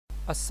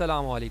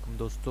अस्सलामुअलैकुम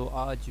दोस्तों,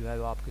 आज जो है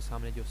वो आपके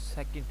सामने जो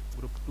सेकंड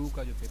ग्रुप 2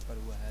 का जो पेपर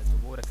हुआ है तो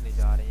वो रखने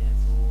जा रहे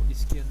हैं। तो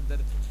इसके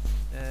अंदर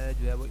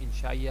जो है वो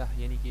इंशाइया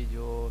यानी कि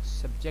जो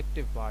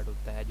सब्जेक्टिव पार्ट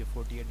होता है जो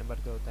 48 नंबर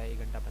का होता है, 1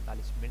 घंटा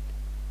 45 मिनट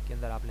के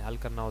अंदर आपने हल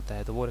करना होता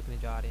है, तो वो रखने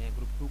जा रहे हैं।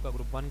 ग्रुप 2 का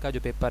ग्रुप 1 का जो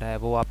पेपर है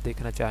वो आप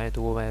देखना चाहें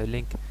तो वो मैं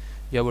लिंक जो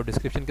है वो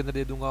डिस्क्रिप्शन के अंदर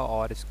दे दूँगा,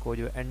 और इसको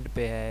जो एंड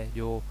पे है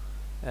जो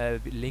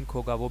लिंक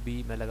होगा वो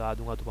भी मैं लगा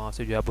दूँगा, तो वहाँ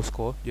से जो है आप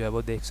उसको जो है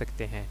वो देख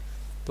सकते हैं।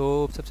 तो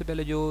सबसे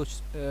पहले जो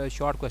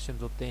शॉर्ट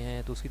क्वेश्चंस होते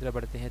हैं तो उसकी तरफ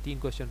बढ़ते हैं। 3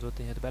 क्वेश्चंस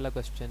होते हैं। तो पहला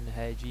क्वेश्चन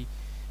है जी,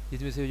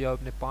 जिसमें से जो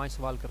आपने 5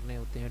 सवाल करने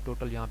होते हैं,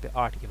 टोटल यहाँ पे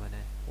 8 गिवन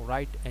है।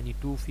 Right any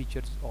 2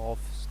 features of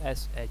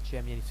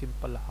SHM यानी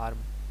simple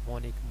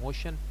harmonic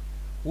motion.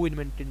 Who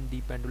invented the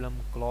pendulum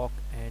clock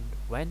and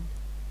when.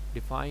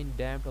 Define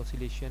damped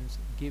oscillations,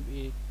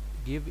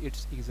 give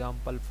its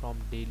example from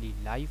daily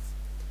life.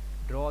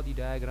 Draw the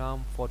diagram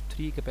for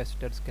 3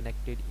 capacitors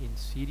connected in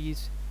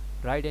series.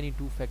 Write any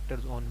 2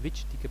 factors on which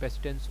the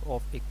capacitance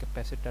of a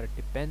capacitor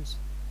depends.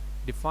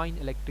 Define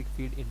electric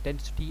field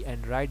intensity and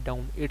write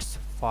down its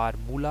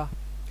formula.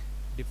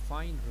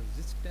 Define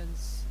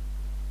resistance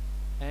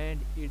and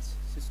its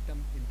system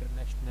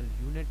international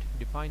unit.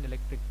 Define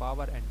electric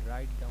power and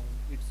write down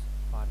its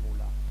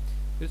formula.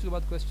 फिर उसके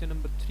बाद question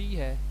number 3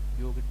 है,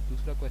 जो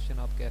दूसरा question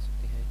आप कह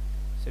सकते हैं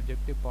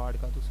सब्जेक्टिव पार्ट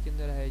का। तो उसके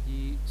अंदर है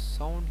जी,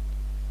 साउंड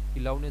की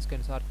लाउडनेस के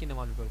अनुसार किन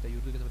अमाउंट में पड़ता है।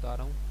 उर्दू के अंदर बता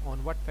रहा हूँ। On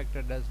what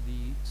factor does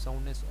the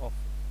soundness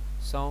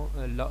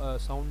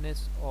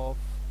of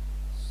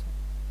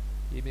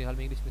ये मेरे ख्याल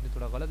में इंग्लिश में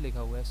थोड़ा गलत लिखा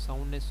हुआ है,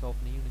 साउंडनेस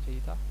ऑफ नहीं होना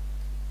चाहिए था,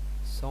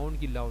 साउंड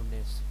की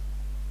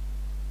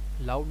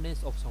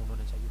लाउडनेस ऑफ साउंड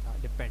होना चाहिए था,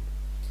 डिपेंड।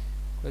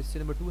 क्वेश्चन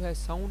नंबर 2 है,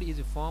 sound is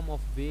a form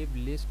of wave,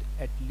 list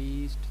at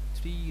least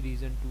 3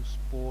 reason to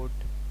support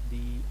the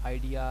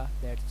idea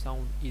that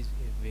sound is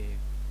a wave.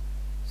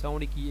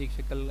 Sound की एक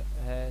शक्ल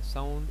है,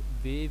 साउंड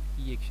वेव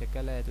की एक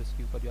शक्ल है, तो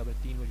इसके ऊपर जो आपने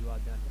 3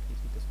 वजूहत बयान करके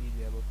इसकी तस्वीर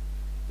जो है वो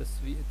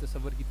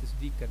तस्वर की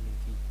तस्दीक करनी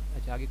थी।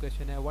 अच्छा, आगे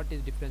क्वेश्चन है, what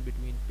is difference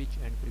between pitch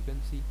and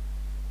frequency.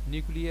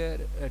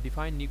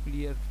 Define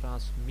nuclear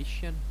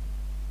transmission.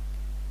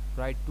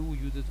 Right 2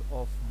 uses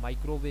of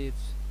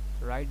microwaves.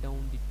 Write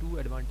down the 2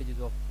 advantages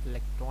of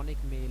electronic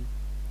mail.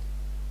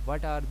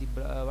 What are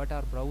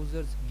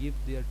browsers, give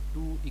their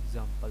 2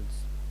 examples.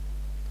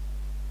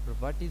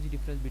 What is the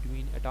difference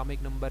between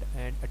atomic number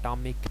and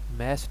atomic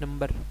mass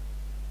number।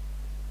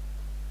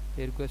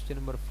 फिर question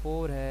number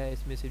 4 है,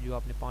 इसमें से जो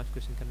आपने 5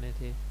 question करने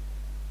थे।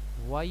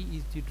 Why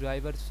is the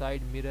driver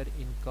side mirror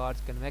in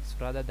cars convex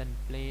rather than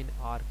plane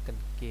or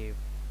concave।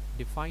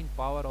 Define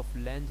power of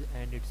lens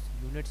and its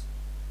units।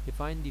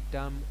 Define the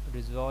term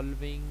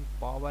resolving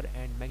power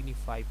and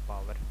magnify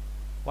power।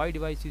 Why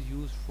device is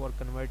used for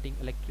converting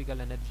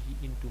electrical energy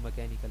into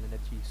mechanical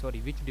energy।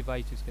 Which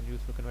device is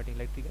used for converting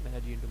electrical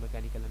energy into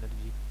mechanical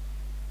energy।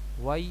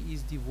 Why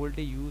is the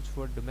voltage used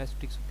for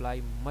domestic supply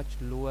much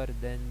lower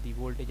than the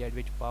voltage at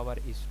which power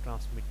is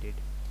transmitted।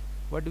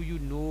 What do you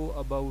know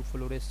about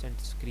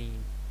fluorescent screen।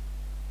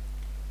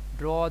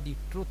 Draw the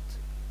truth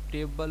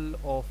table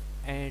of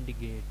AND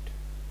gate।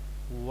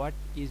 What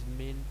is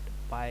meant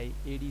by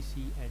ADC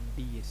and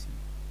DAC।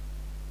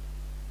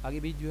 आगे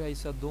भी जो है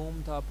इसका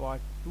दोम था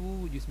part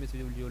 2, जिसमें से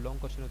जो long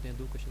question होते हैं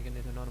 2 क्वेश्चन के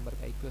अंदर से 9 नंबर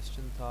का एक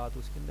क्वेश्चन था। तो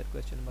उसके अंदर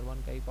क्वेश्चन नंबर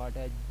 1 का ही पार्ट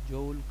है,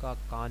 जूल का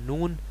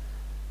कानून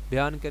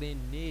बयान करें।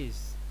 नेज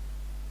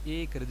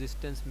एक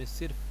रेजिस्टेंस में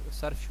सिर्फ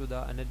सर्फशुदा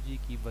एनर्जी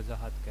की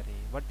वजाहत करें।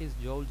 What is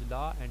joules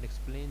law and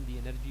explain the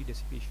energy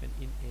dissipation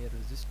in A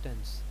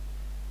resistance.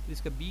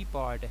 इसका बी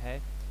पार्ट है,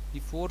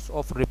 the force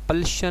of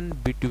repulsion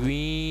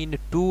between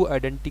 2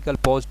 identical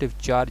positive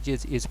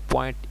charges is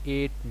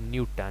 0.8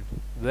 Newton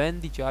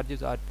when the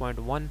charges are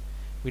 0.1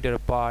 meter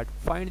apart।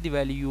 Find the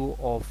value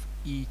of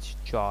each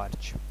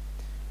charge।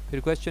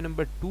 फिर question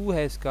number 2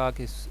 है इसका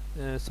कि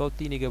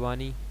सौती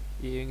निगरानी,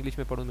 ये English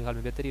में पढ़ूँ मेरे ख्याल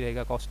में बेहतर ही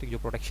रहेगा, अकॉस्टिक जो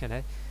प्रोटेक्शन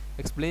है।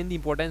 Explain the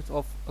importance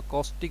of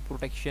acoustic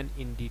protection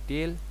in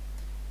detail.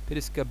 फिर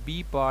इसका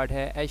बी पार्ट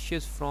है,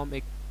 ashes from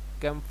A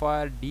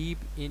campfire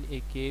deep in a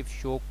cave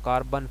show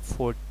carbon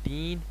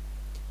 14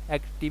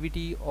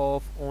 activity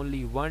of only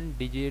 1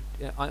 digit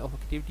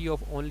activity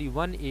of only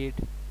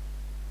 1/8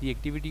 the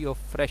activity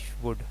of fresh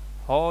wood।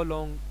 How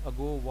long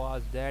ago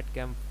was that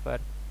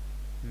campfire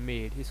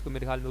made। इसको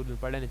मेरे ख्याल में उर्दू में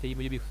पढ़ लेना चाहिए,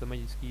 मुझे भी समझ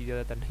इसकी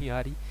ज़्यादातर नहीं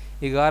आ रही।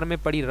 11 में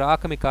पड़ी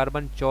राख में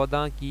कार्बन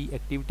 14 की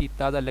एक्टिविटी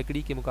ताज़ा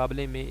लकड़ी के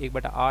मुकाबले में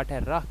 1/8 है।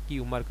 राख की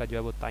उम्र का जो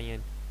है वो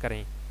तयन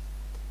करें।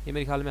 ये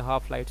मेरे ख्याल में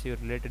हाफ लाइट से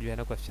रिलेटेड जो है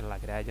ना क्वेश्चन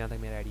लग रहा है, जहाँ तक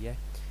मेरा आइडिया है।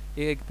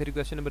 एक फिर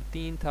क्वेश्चन नंबर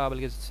 3 था,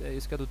 बल्कि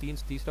इसका तो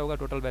तीसरा होगा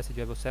टोटल, वैसे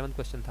जो है वो 7th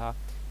क्वेश्चन था।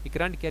 ए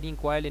current carrying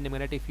coil in a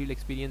magnetic field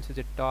experiences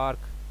A torque,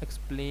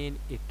 explain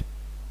it.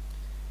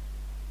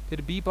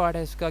 फिर बी पार्ट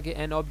है इसका कि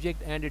an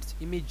object and its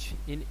image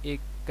in A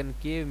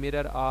concave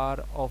mirror are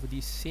of the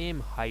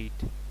same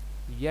height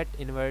yet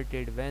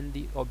inverted when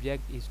the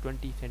object is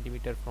 20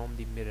 centimetre from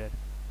the mirror.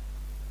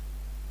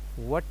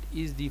 What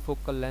is the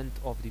focal length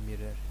of the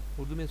mirror.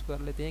 Urdu में इसको कर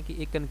लेते हैं कि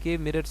एक concave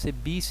mirror से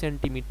 20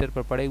 centimetre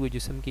पर पड़े हुए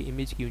जिस्म की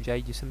इमेज की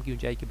ऊंचाई जिस्म की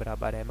ऊंचाई के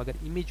बराबर है, मगर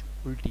इमेज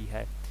उल्टी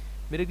है।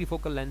 मिरर की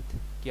फोकल लेंथ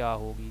क्या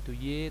होगी। तो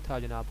ये था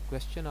जनाब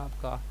क्वेश्चन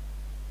आपका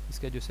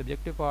इसका जो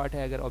सब्जेक्टिव पार्ट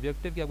है, अगर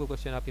ऑब्जेक्टिव के आपको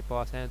क्वेश्चन आपके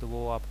पास हैं तो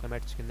वो आप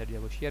कमेंट्स के अंदर जो है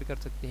वो शेयर कर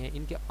सकते हैं।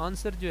 इनके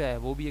आंसर जो है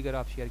वो भी अगर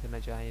आप शेयर करना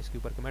चाहें, इसके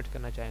ऊपर कमेंट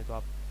करना चाहें तो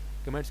आप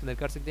कमेंट्स के अंदर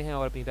कर सकते हैं,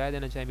 और अपनी राय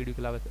देना चाहें वीडियो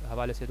के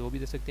हवाले से तो वो भी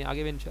दे सकते हैं।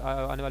 आगे भी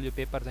आने वाले जो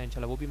पेपर्स हैं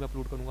इंशाल्लाह वो भी मैं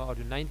अपलोड करूँगा, और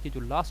जो 9th के जो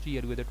लास्ट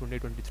ईयर हुए थे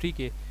 2023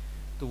 के,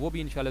 तो वो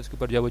भी इंशाल्लाह इसके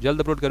ऊपर जो है वो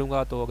जल्द अपलोड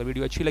करूँगा। तो अगर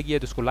वीडियो अच्छी लगी है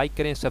तो उसको लाइक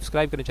करें,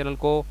 सब्सक्राइब करें चैनल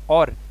को,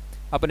 और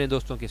अपने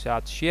दोस्तों के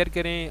साथ शेयर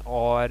करें,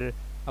 और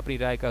अपनी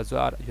राय का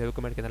इज़हार जो है वो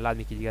कमेंट के अंदर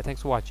लाजमी कीजिएगा।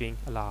 Thanks for watching.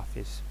 अल्लाह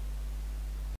हाफिज़।